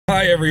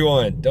Hi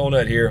everyone,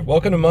 Donut here.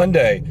 Welcome to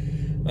Monday.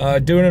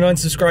 Doing an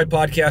unsubscribed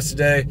podcast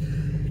today.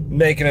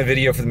 Making a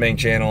video for the main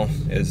channel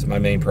is my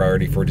main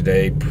priority for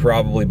today.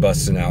 Probably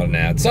busting out an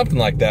ad, something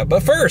like that.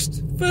 But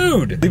first,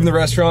 food. Leaving the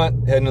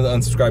restaurant, heading to the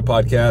unsubscribed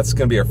podcast. It's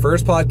gonna be our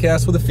first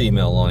podcast with a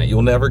female on it.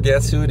 You'll never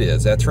guess who it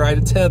is. That's right,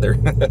 it's Heather.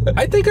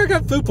 I think I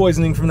got food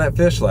poisoning from that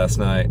fish last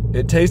night.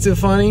 It tasted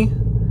funny,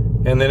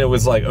 and then it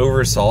was like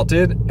over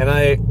salted, and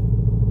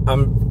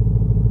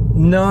I'm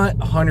not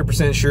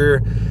 100%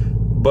 sure,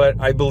 but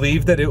I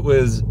believe that it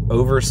was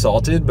over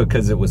salted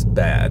because it was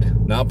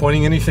bad. Not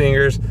pointing any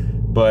fingers,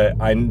 but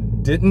I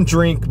didn't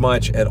drink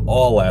much at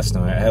all last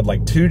night. I had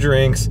like 2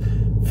 drinks,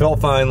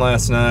 felt fine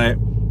last night,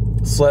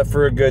 slept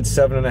for a good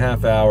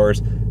 7.5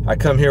 hours. I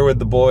come here with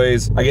the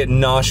boys. I get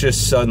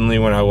nauseous suddenly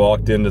when I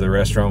walked into the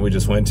restaurant we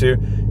just went to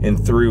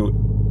and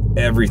threw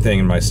everything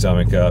in my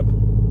stomach up.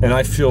 And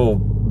I feel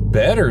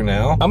better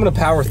now. I'm gonna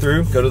power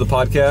through, go to the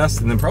podcast,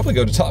 and then probably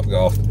go to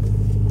Topgolf.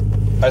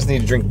 I just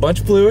need to drink a bunch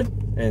of fluid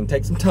and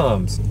take some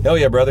Tums. Hell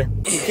yeah, brother.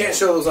 You can't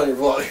show those on your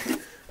vlog.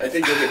 I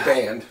think you'll get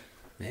banned.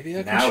 Maybe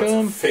I can show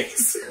them.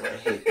 Face.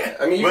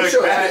 I mean, you can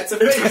show that. It's a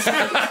face.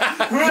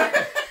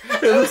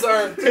 Those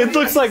are. It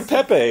looks like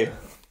Pepe.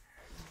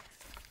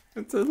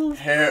 It's a little.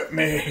 Help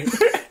me,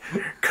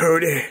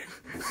 Cody.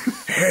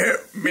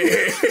 Help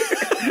me.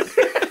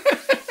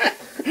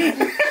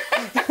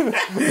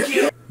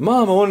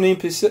 Mom, I want an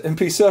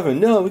MP7.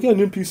 No, we got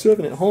an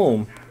MP7 at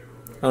home.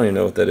 I don't even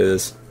know what that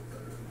is.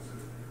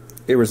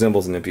 It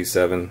resembles an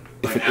MP7.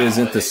 If it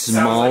isn't the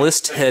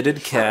smallest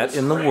headed cat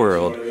in the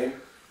world.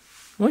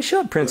 Well,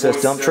 shut up,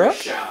 Princess Dump Truck.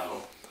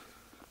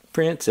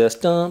 Princess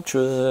Dump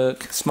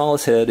Truck.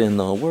 Smallest head in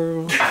the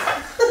world.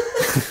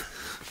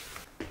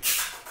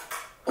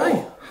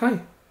 Hi. Hi.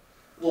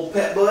 Little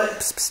pet butt.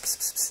 Psst, psst,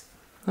 psst, psst.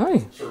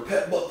 Hi. Your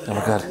pet butt, the Oh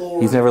my Dark god.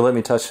 Lord. He's never let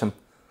me touch him.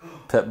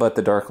 Pet Butt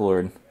the Dark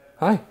Lord.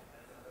 Hi.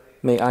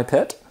 May I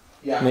pet?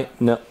 Yeah.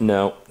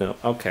 No.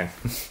 Okay.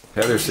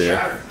 Heather's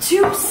here.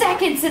 2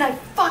 seconds and I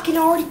fucking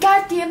already,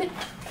 goddamn it.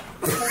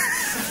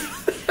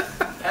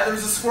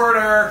 Heather's a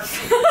squirter.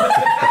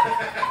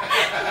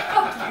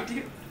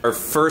 Our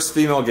first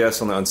female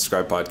guest on the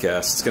Unsubscribed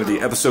podcast. It's going to be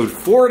episode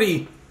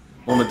 40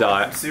 on the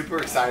dot. I'm super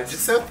excited.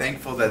 Just so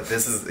thankful that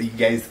this is, you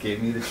guys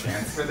gave me the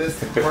chance for this.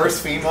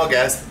 First female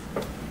guest.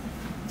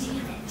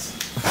 Damn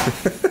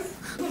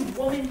it.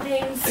 Woman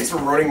things. Thanks for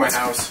ruining my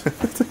house.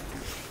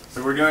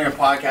 So we're doing a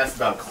podcast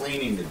about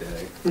cleaning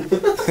today.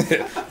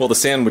 Well, the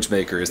sandwich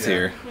maker is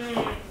here.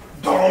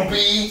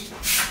 Dombie.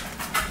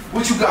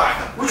 What you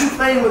got? What you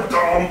playing with,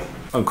 Dom?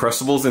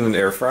 Uncrustables in an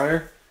air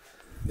fryer?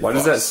 Why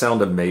does that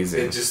sound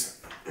amazing? It just...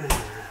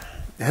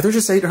 Heather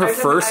just ate her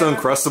first I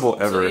haven't- Uncrustable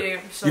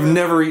ever. so You've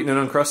never eaten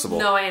an Uncrustable.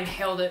 No, I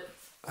inhaled it.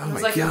 Oh It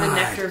was my like god. the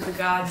nectar of the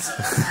gods.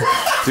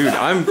 Dude,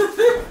 I'm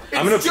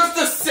gonna... It's just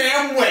a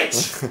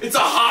sandwich. It's a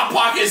Hot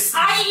Pockets.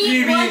 I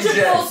eat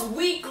PB&J. Lunchables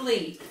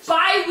weekly.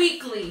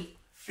 Bi-weekly.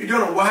 You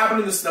don't know what happened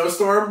in the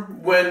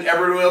snowstorm when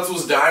everyone else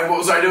was dying? What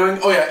was I doing?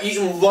 Oh yeah,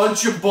 eating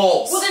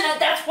Lunchables. Well then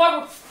that's why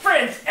we're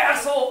friends,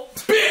 asshole.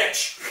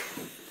 Bitch!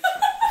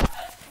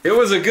 It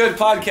was a good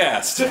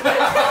podcast.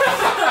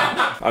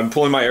 I'm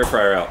pulling my air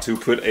fryer out to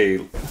put a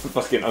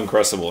fucking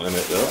Uncrustable in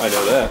it, though. I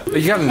know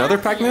that. You got another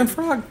Pac-Man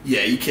frog?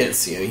 Yeah, you can't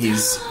see him.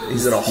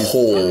 He's in a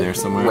hole there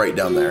somewhere. right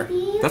down there.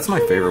 That's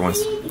my favorite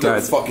ones. They're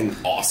Guys, fucking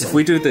awesome. if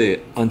we do the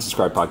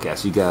Unsubscribed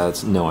podcast, you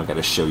guys know I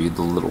gotta show you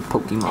the little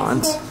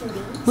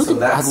Pokemons. Look at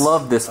that. I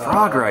love this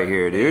frog right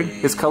here, dude.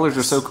 His colors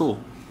are so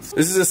cool.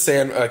 This is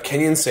a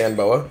Kenyan sand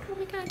boa.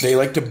 They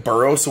like to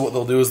burrow, so what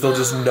they'll do is they'll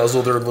just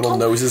nuzzle their little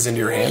noses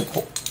into your hand.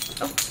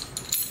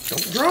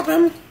 Don't drop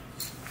him.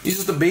 He's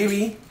just a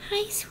baby.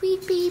 Hi,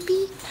 sweet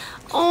baby.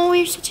 Oh,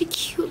 you're such a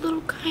cute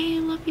little guy. I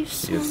love you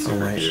so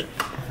much.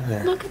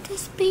 Look at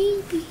this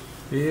baby.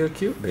 Yeah,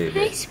 cute baby.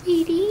 Hi,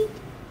 sweetie.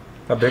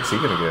 How big's he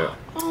gonna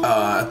get?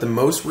 At the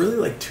most, really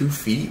like 2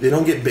 feet. They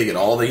don't get big at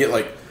all. They get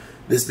like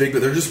this big,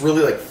 but they're just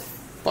really like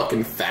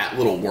fucking fat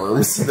little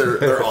worms.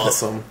 They're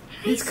awesome.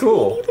 He's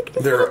cool.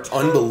 They're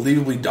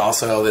unbelievably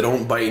docile. They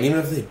don't bite, and even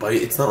if they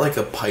bite, it's not like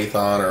a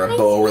python or a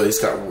boa where they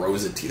just got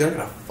rows of teeth. They're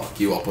gonna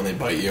fuck you up when they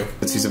bite you.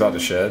 He's about to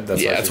shed.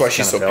 That's Why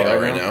she's so pale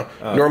right now.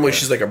 Normally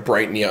she's like a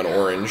bright neon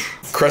orange.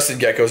 Crested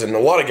geckos, and a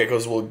lot of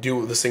geckos will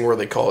do this thing where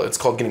it's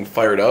called getting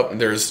fired up.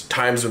 There's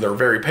times when they're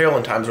very pale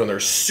and times when they're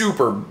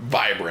super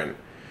vibrant,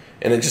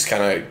 and it just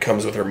kind of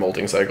comes with her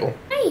molting cycle.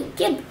 Hi,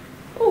 Gib.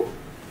 Oh.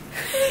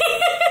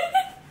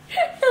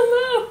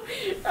 Hello.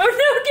 Oh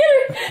no, get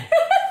her.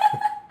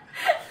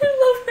 I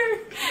love her.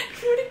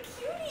 What a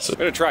cutie. So I'm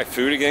gonna try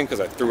food again because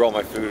I threw all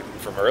my food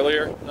from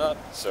earlier up.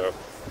 So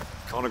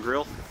Kona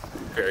grill,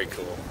 very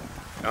cool.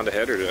 Found a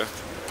header to.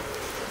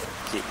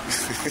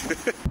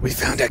 We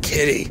found a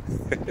kitty.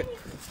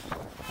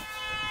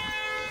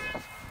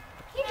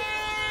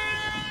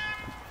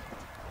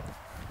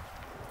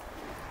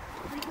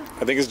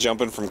 I think it's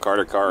jumping from car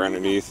to car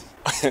underneath.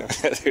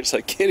 There's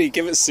like, kitty,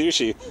 give it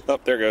sushi. Oh,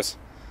 there it goes.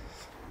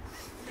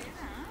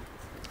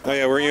 Oh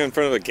yeah, were you in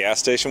front of a gas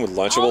station with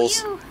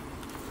Lunchables? Oh,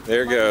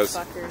 there it goes.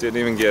 Didn't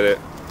even get it.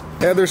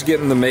 Heather's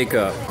getting the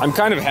makeup. I'm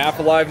kind of half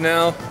alive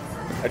now.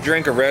 I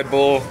drank a Red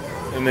Bull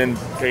and then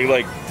ate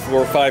like 4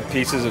 or 5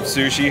 pieces of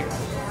sushi.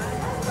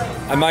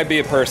 I might be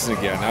a person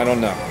again. I don't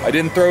know. I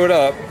didn't throw it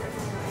up.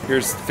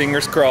 Here's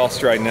fingers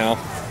crossed right now.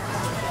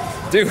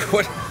 Dude,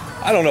 what?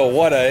 I don't know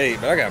what I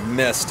ate, but I got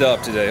messed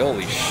up today.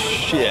 Holy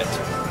shit.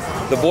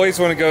 The boys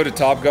want to go to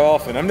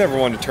Topgolf, and I've never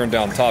wanted to turn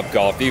down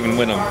Topgolf, even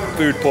when I'm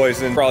food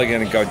poisoned. Probably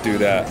gonna go do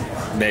that.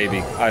 Maybe.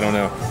 I don't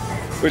know.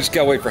 We just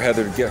gotta wait for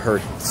Heather to get her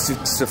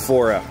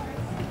Sephora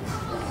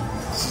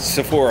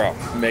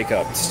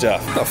makeup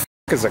stuff. What the f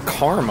is a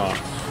karma?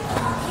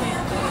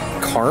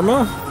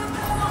 Karma?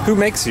 Who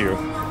makes you,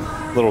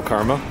 little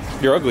karma?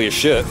 You're ugly as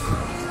shit.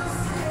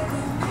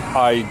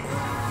 I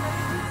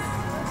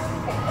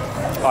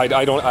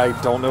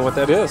don't know what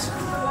that is.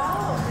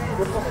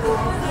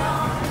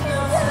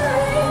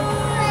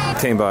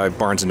 Came by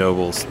Barnes &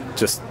 Noble's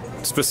just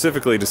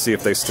specifically to see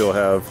if they still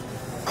have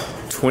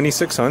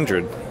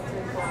 2600.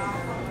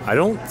 I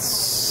don't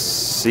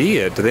see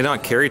it. Do they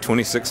not carry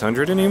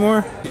 2600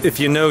 anymore? If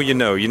you know, you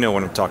know. You know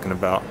what I'm talking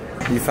about.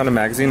 You found a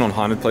magazine on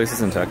haunted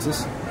places in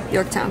Texas?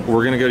 Yorktown.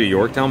 We're gonna go to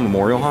Yorktown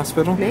Memorial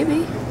Hospital?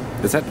 Maybe.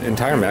 Is that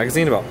entire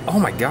magazine about? Oh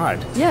my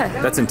god. Yeah.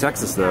 That's in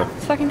Texas though.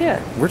 Let's fucking do it.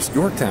 Where's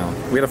Yorktown?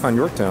 We gotta find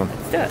Yorktown.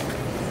 Let's do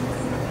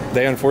it.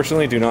 They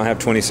unfortunately do not have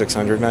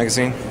 2600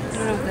 magazine. I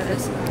don't know what that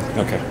is.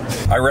 Okay.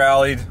 I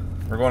rallied.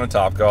 We're going to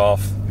Topgolf.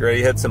 You ready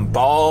to hit some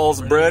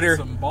balls, brother?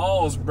 Some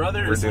balls,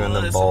 brother. We're doing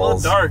the It's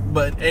balls. a little dark,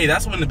 but hey,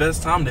 that's when the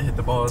best time to hit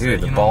the balls. Dude, you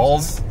the know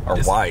balls are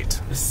It's- white,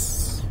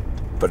 it's-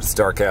 but it's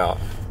dark out,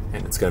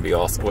 and it's gonna be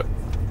awesome. What?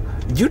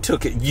 You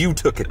took it. You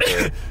took it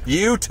there.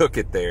 You took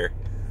it there.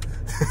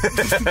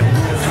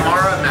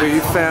 We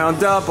found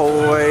the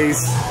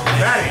boys.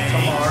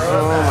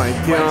 Oh my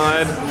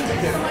god.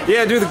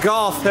 Yeah, do the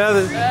golf,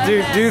 Heather.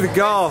 Do the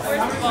golf.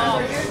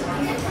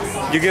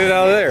 You get it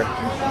out of there.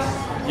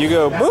 You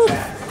go boop,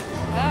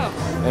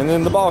 Oh. and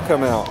then the ball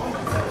come out.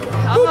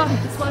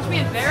 Just watch me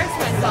embarrass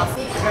myself.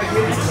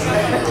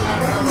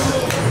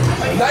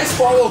 Nice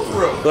follow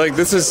through. Like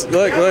this is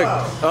look.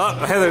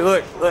 Oh, Heather,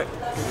 look.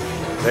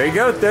 There you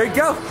go. There you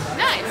go.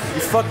 Nice.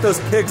 You fucked those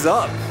pigs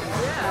up.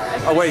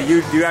 Oh wait,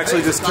 you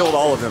actually just killed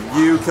all of them.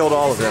 You killed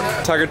all of them.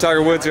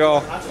 Tiger Woods,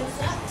 y'all.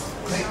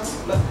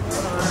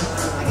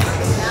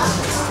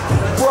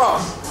 Bro,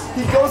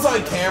 he goes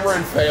on camera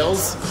and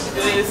fails.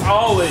 It's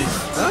always.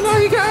 Oh no,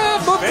 you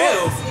got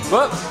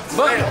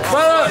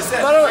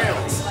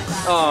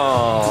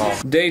Oh.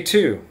 Day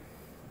 2.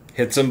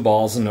 Hit some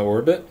balls in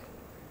orbit.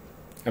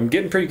 I'm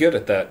getting pretty good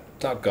at that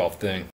Topgolf thing.